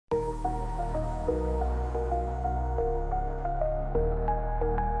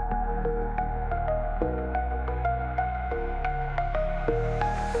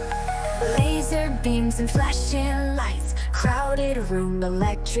Laser beams and flashing lights, crowded room,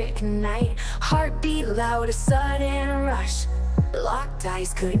 electric night. Heartbeat loud, a sudden rush. Locked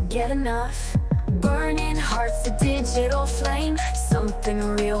eyes couldn't get enough. Burning hearts, a digital flame.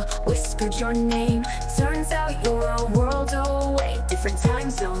 Something real whispered your name. Turns out you're a world away. Different time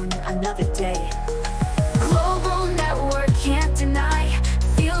zone, another day. Global network, can't deny.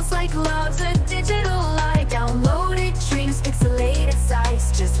 Feels like love's a digital lie. Downloaded dreams, pixelated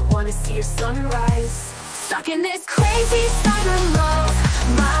sights. Just wanna see your sunrise. Stuck in this crazy cyber love.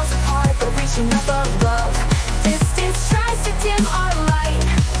 Miles apart but reaching up above. Distance tries to dim our light,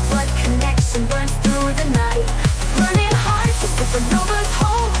 but connection burns through the night. Burning hearts, supernovas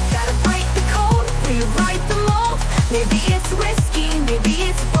hold. Gotta break the code, rewrite the mold. Maybe it's risky, maybe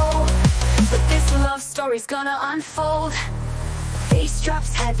it's bold, but this love story's gonna unfold. Face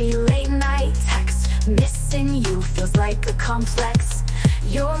drops heavy, late night text. Missing you feels like a complex.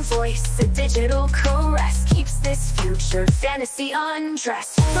 Your voice, a digital caress, keeps this future fantasy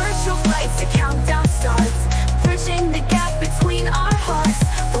undressed. Virtual flights, a countdown starts, bridging the gap between our hearts.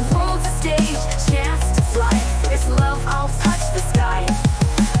 The world's a stage, chance to fly. This love, I'll touch the sky.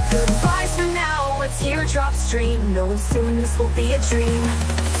 Goodbyes for now, a teardrop stream. Knowing soon this will be a dream.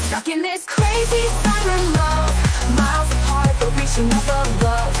 Stuck in this crazy cyber love. Miles apart but reaching up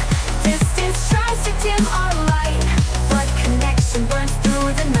above. Distance tries to dim our light, but connection burns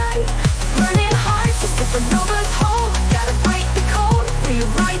through the night. Burning hearts, supernovas hold. Gotta break the code,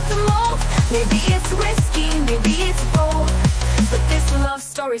 rewrite the mold. Maybe it's risky, maybe it's bold, but this love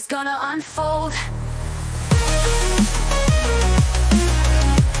story's gonna unfold.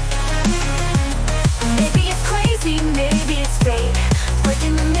 Maybe it's crazy, maybe it's fate.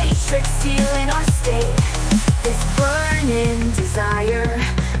 Breaking the matrix, sealing our state. This burning desire,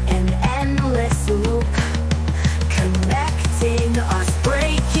 an endless loop, connecting us,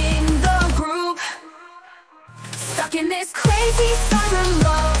 breaking the group. Stuck in this crazy cyber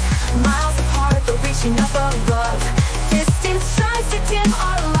love. Miles apart but reaching up above. Distance tries to dim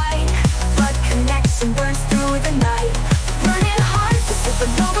our light, but connection burns through the night. Burning hearts, the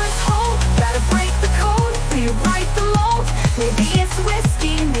supernovas hold. Gotta break the code, rewrite the mold. Maybe it's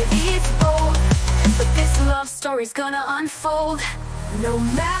risky, maybe it's bold, but this love story's gonna unfold. No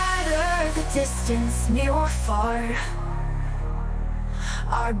matter the distance, near or far,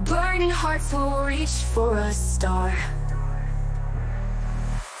 our burning hearts will reach for a star.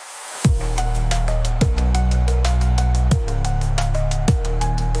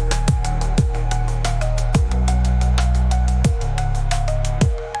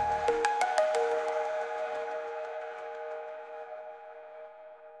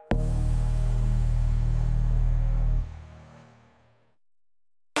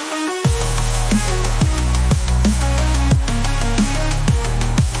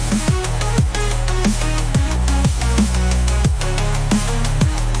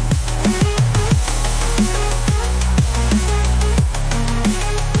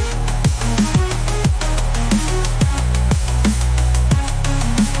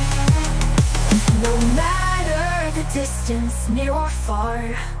 Distance, near or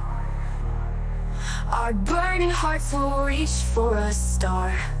far, our burning hearts will reach for a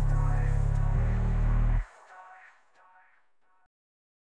star.